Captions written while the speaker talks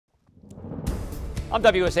I'm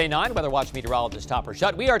WSA 9 Weather Watch meteorologist Topper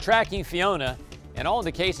Shutt. We are tracking Fiona, and all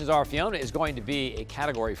indications are Fiona is going to be a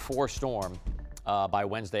Category 4 storm by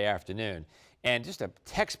Wednesday afternoon. And just a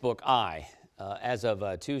textbook eye as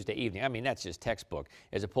of Tuesday evening. I mean, that's just textbook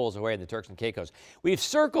as it pulls away in the Turks and Caicos. We've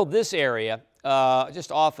circled this area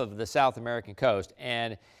just off of the South American coast,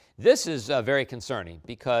 and this is very concerning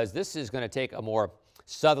because this is going to take a more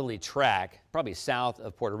southerly track, probably south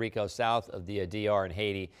of Puerto Rico, south of the DR and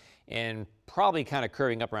Haiti, and probably kind of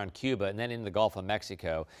curving up around Cuba and then in the Gulf of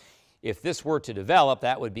Mexico. If this were to develop,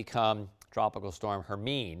 that would become Tropical Storm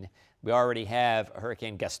Hermine. We already have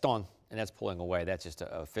Hurricane Gaston, and that's pulling away. That's just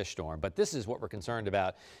a fish storm. But this is what we're concerned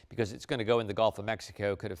about because it's going to go in the Gulf of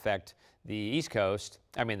Mexico, could affect the East Coast,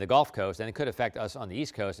 the Gulf Coast, and it could affect us on the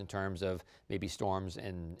East Coast in terms of maybe storms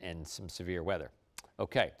and some severe weather.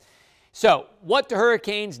 Okay, so what do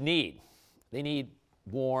hurricanes need? They need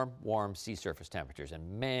warm sea surface temperatures,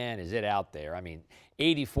 and man, is it out there. I mean,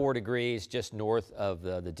 84 degrees just north of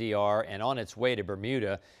the DR, and on its way to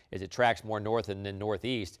Bermuda as it tracks more north and then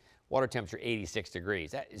northeast, water temperature 86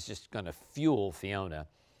 degrees. That is just going to fuel Fiona.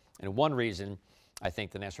 And one reason I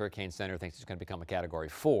think the National Hurricane Center thinks it's going to become a Category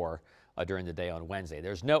 4 during the day on Wednesday.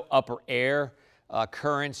 There's no upper air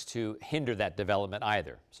currents to hinder that development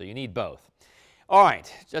either, so you need both. All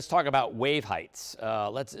right, let's talk about wave heights.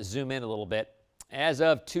 Let's zoom in a little bit. As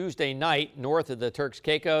of Tuesday night, north of the Turks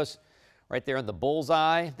Caicos, right there in the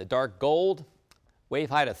bullseye, the dark gold, wave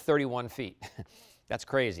height of 31 feet. That's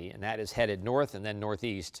crazy, and that is headed north and then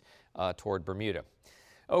northeast toward Bermuda.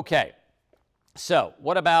 Okay, so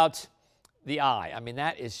what about the eye? I mean,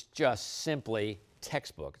 that is just simply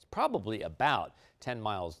textbook. It's probably about 10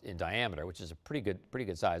 miles in diameter, which is a pretty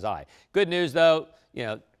good size eye. Good news, though, you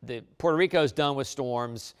know, Puerto Rico's done with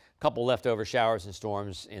storms. A couple leftover showers and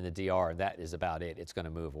storms in the DR. That is about it. It's going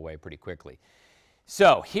to move away pretty quickly.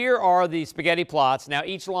 So here are the spaghetti plots. Now,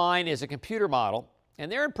 each line is a computer model,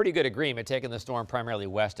 and they're in pretty good agreement, taking the storm primarily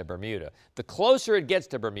west of Bermuda. The closer it gets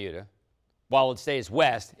to Bermuda, while it stays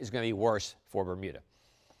west, is going to be worse for Bermuda,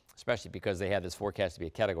 especially because they have this forecast to be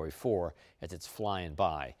a Category 4 as it's flying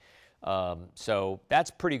by. So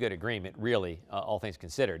that's pretty good agreement, really, all things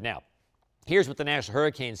considered. Now, here's what the National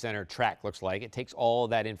Hurricane Center track looks like. It takes all of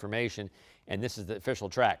that information, and this is the official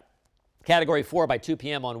track. Category 4 by 2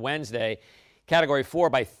 p.m. on Wednesday. Category 4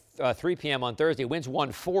 by 3 p.m. on Thursday. Winds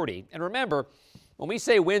 140. And remember, when we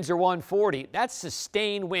say winds are 140, that's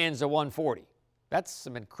sustained winds of 140. That's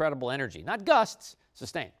some incredible energy. Not gusts,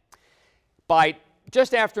 sustained. By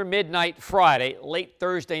just after midnight Friday, late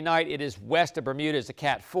Thursday night, it is west of Bermuda as a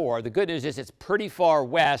Cat 4. The good news is it's pretty far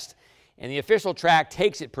west, and the official track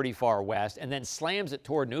takes it pretty far west and then slams it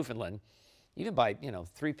toward Newfoundland. Even by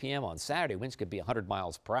 3 p.m. on Saturday, winds could be 100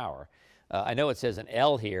 miles per hour. I know it says an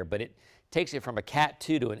L here, but it takes it from a Cat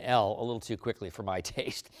 2 to an L a little too quickly for my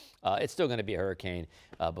taste. It's still going to be a hurricane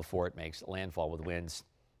before it makes landfall with winds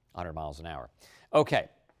 100 miles an hour. Okay,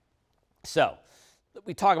 so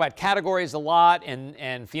we talk about categories a lot,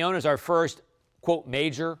 and Fiona's our first, quote,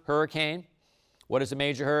 major hurricane. What is a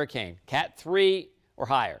major hurricane? Cat 3 or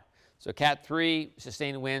higher. So Cat 3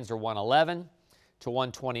 sustained winds are 111 to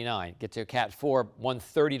 129. Get to Cat 4,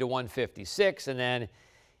 130 to 156, and then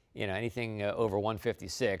anything over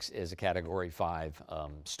 156 is a Category 5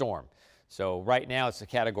 storm. So right now it's a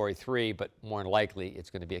Category 3, but more than likely it's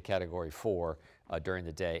going to be a Category 4 during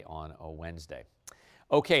the day on a Wednesday.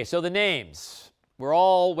 Okay, so the names. We're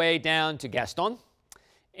all way down to Gaston.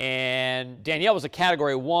 And Danielle was a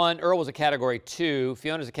Category 1, Earl was a Category 2,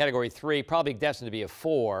 Fiona's a Category 3, probably destined to be a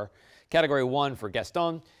 4. Category 1 for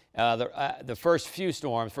Gaston. The first 3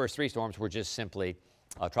 storms were just simply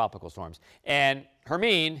tropical storms. And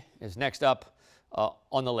Hermine is next up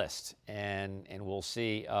on the list, and we'll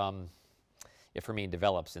see if Hermine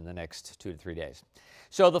develops in the next 2 to 3 days.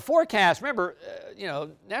 So the forecast, remember,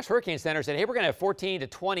 National Hurricane Center said, hey, we're going to have 14 to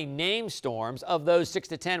 20 named storms. Of those, 6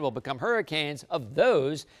 to 10 will become hurricanes. Of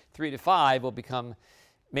those, 3 to 5 will become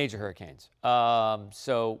major hurricanes.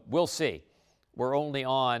 So we'll see. We're only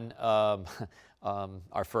on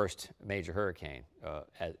our first major hurricane.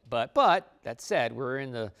 But that said, we're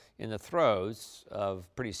in the throes of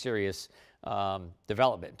pretty serious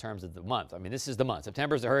development in terms of the month. I mean, this is the month.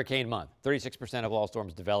 September is the hurricane month. 36% of all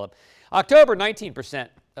storms develop. October, 19%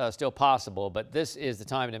 still possible, but this is the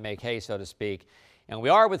time to make hay, so to speak. And we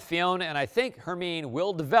are with Fiona, and I think Hermine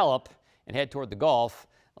will develop and head toward the Gulf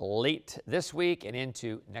late this week and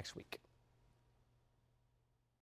into next week.